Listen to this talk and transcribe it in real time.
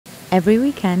Every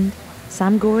weekend,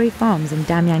 Samgeori Farms in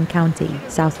Damyang County,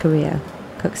 South Korea,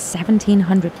 cooks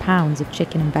 1,700 pounds of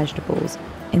chicken and vegetables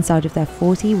inside of their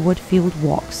 40 wood-fueled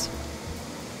woks.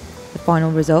 The final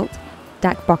result?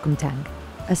 Dakbokkeumtang,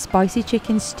 a spicy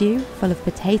chicken stew full of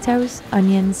potatoes,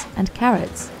 onions and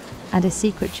carrots, and a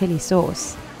secret chili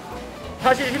sauce.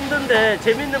 사실 힘든데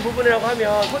재밌는 부분이라고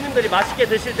하면 손님들이 맛있게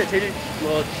드실 때 제일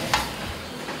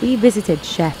We visited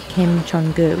Chef Kim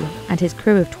Chong-gu and his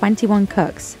crew of 21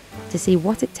 cooks to see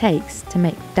what it takes to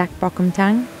make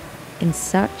dakbokkeumtang in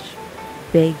such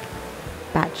big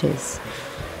batches.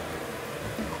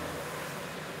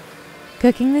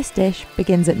 Cooking this dish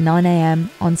begins at 9 a.m.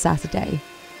 on Saturday.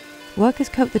 Workers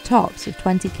coat the tops of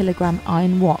 20-kilogram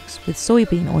iron woks with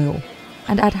soybean oil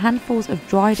and add handfuls of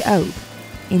dried oak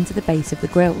into the base of the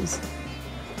grills.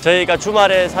 저희가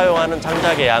주말에 사용하는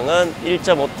장작의 양은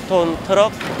 1.5톤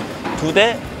트럭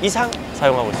 2대 이상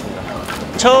사용하고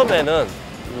있습니다. 처음에는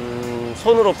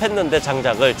손으로 팼는데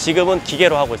장작을 지금은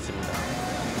기계로 하고 있습니다.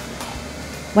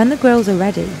 When the grills are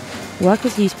ready,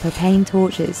 workers use propane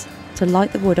torches to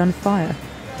light the wood on fire.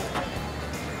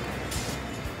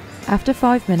 After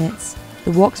 5 minutes,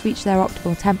 the woks reach their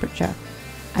optimal temperature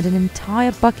and an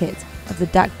entire bucket of the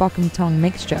dakbokkeumtang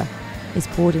mixture is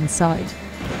poured inside.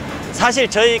 사실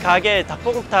저희 가게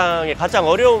닭볶음탕의 가장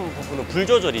어려운 부분은 불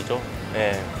조절이죠.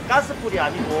 예. 가스불이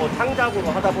아니고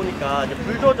장작으로 하다 보니까 이제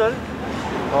불 조절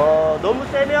너무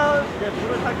세면 이제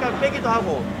불을 살짝 빼기도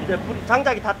하고 이제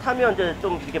장작이 다 타면 이제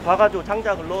좀 이렇게 봐가지고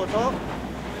장작을 넣어서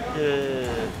이제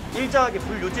일정하게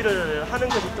불 유지를 하는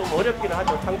것이 좀 어렵기는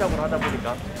하죠. 장작으로 하다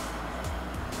보니까.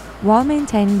 While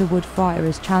maintaining the wood fire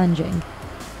is challenging,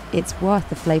 it's worth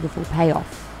the flavorful payoff.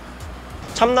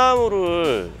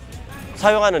 참나무를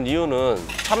사용하는 이유는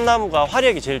참나무가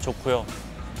화력이 제일 좋고요.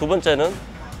 두 번째는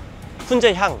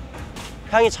훈제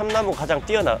향이 참나무 가장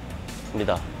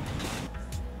뛰어납니다.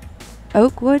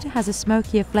 Oak wood has a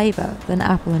smokier flavor than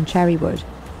apple and cherry wood,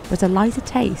 but a lighter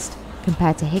taste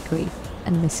compared to hickory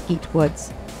and mesquite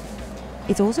woods.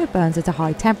 It also burns at a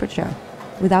high temperature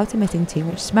without emitting too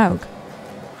much smoke.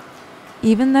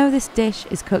 Even though this dish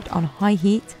is cooked on high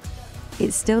heat,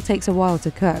 it still takes a while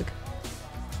to cook.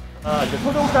 이제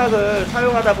토종닭을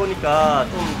사용하다 보니까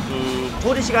좀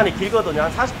조리 시간이 길거든요.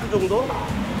 한 40분 정도.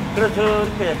 그래서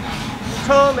저렇게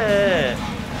처음에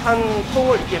한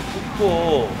통을 이렇게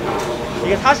붓고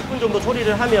이게 40분 정도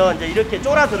조리를 하면 이제 이렇게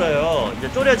쫄아들어요.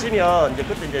 이제 졸여지면 이제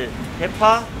그때 이제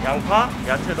대파, 양파,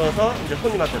 야채 넣어서 이제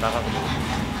손님한테 나가거든요.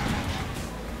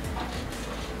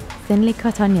 Thinly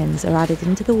cut onions are added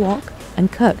into the wok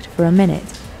and cooked for a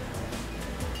minute.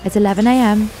 At 11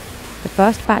 a.m., the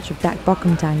first batch of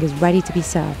dakbokkeumtang is ready to be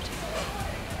served.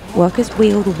 Workers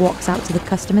wheel the woks out to the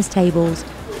customers' tables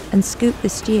and scoop the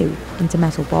stew into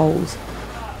metal bowls.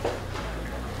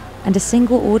 And a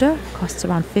single order costs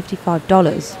around $55.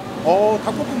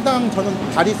 닭볶음탕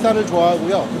저는 다리살을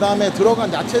좋아하고요. 그 다음에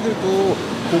들어간 야채들도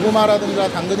고구마라든가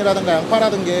당근이라든가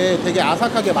양파라든가 되게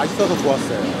아삭하게 맛있어서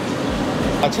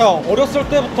좋았어요. 제가 어렸을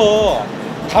때부터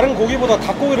다른 고기보다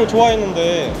닭고기를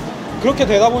좋아했는데 그렇게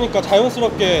되다 보니까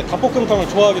자연스럽게 닭볶음탕을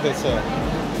좋아하게 됐어요.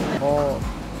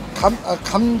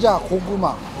 감자,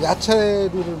 고구마,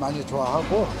 야채류를 많이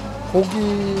좋아하고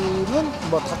고기는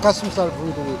뭐 닭가슴살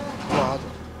부위를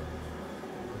좋아하죠.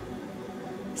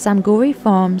 Samgeori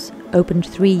Farms opened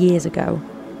 3 years ago,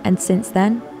 and since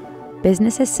then,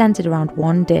 business has centered around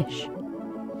one dish.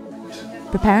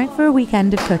 Preparing for a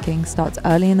weekend of cooking starts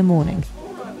early in the morning,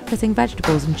 cutting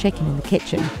vegetables and chicken in the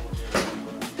kitchen.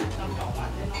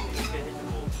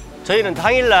 저희는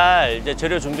당일날 이제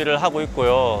재료 준비를 하고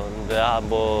있고요. 근데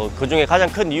뭐 그중에 가장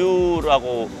큰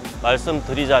이유라고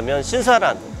말씀드리자면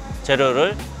신선한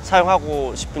재료를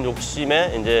사용하고 싶은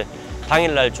욕심에 이제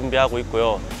당일날 준비하고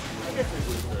있고요.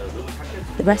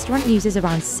 The restaurant uses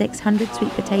around 600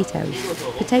 sweet potatoes,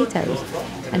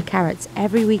 and carrots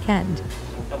every weekend,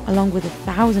 along with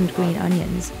 1,000 green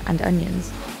onions.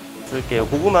 쓸게요.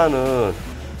 고구마는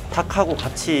닭하고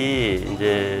같이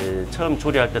이제 처음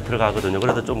조리할 때 들어가거든요.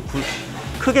 그래서 좀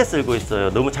크게 썰고 있어요.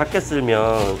 너무 작게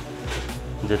썰면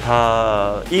이제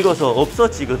다 익어서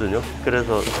없어지거든요.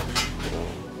 그래서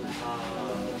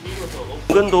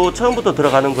당근도 처음부터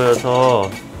들어가는 거여서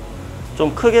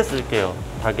좀 크게 쓸게요.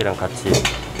 닭이랑 같이.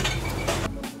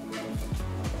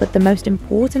 But the most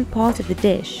important part of the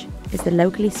dish is the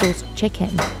locally sourced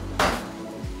chicken.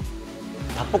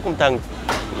 닭볶음탕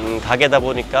가게다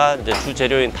보니까 이제 주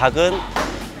재료인 닭은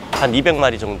한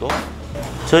 200마리 정도.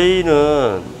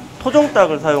 저희는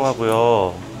토종닭을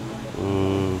사용하고요.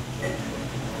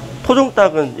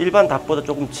 토종닭은 일반 닭보다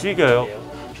조금 질겨요.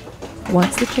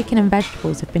 Once the chicken and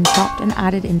vegetables have been chopped and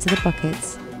added into the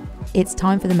buckets, it's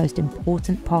time for the most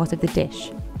important part of the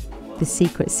dish, the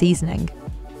secret seasoning.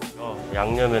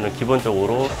 양념에는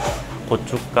기본적으로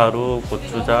고춧가루,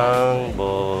 고추장,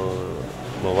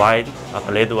 와인,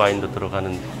 아까 레드 와인도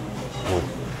들어가는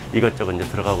이것저것 이제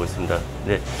들어가고 있습니다.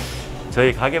 네,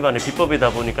 저희 가게만의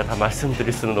비법이다 보니까 다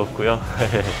말씀드릴 수는 없고요.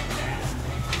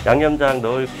 양념장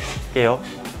넣을게요.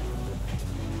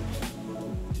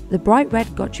 The bright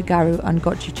red gochujang and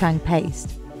gochujang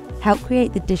paste help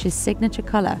create the dish's signature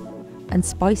color and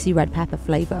spicy red pepper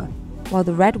flavor, while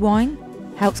the red wine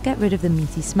helps get rid of the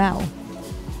meaty smell.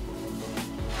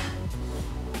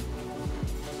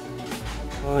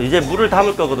 이제 물을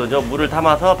담을 거거든요. 물을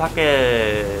담아서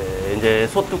밖에 이제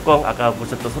솥뚜껑, 아까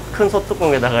보셨던 큰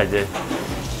솥뚜껑에다가 이제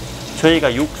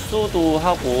저희가 육수도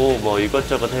하고 뭐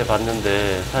이것저것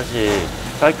해봤는데 사실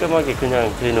깔끔하게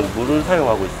그냥 저희는 물을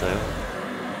사용하고 있어요.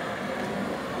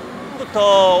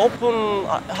 처음부터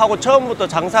오픈하고 처음부터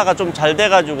장사가 좀 잘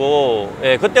돼가지고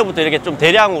그때부터 이렇게 좀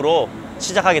대량으로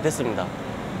시작하게 됐습니다.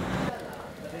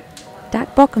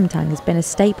 Dakbokkeumtang has been a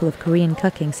staple of Korean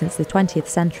cooking since the 20th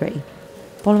century,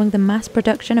 following the mass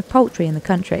production of poultry in the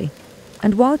country.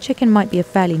 And while chicken might be a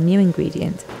fairly new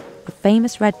ingredient, the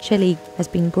famous red chili has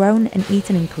been grown and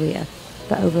eaten in Korea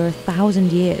for over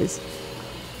 1,000 years.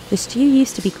 The stew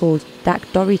used to be called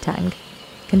Dakbokkeumtang,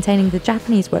 containing the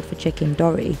Japanese word for chicken,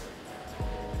 dori.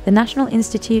 The National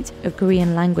Institute of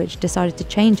Korean Language decided to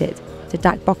change it to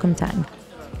Dakbokkeumtang,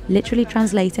 literally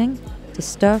translating to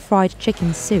stir-fried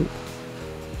chicken soup.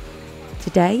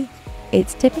 Today,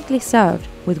 it's typically served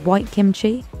with white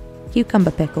kimchi, cucumber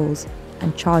pickles,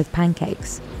 and chive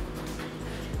pancakes.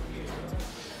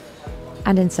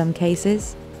 And in some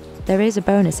cases, there is a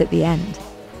bonus at the end.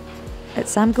 At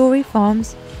Samgeori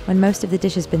Farms, when most of the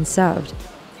dish has been served,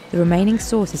 the remaining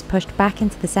sauce is pushed back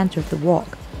into the center of the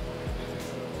wok.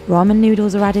 Ramen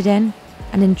noodles are added in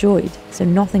and enjoyed, so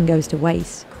nothing goes to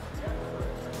waste.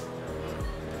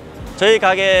 저희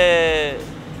가게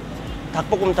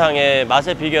닭볶음탕의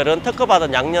맛의 비결은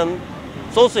특허받은 양념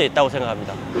소스에 있다고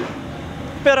생각합니다.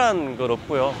 특별한 건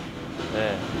없고요.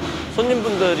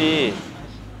 손님분들이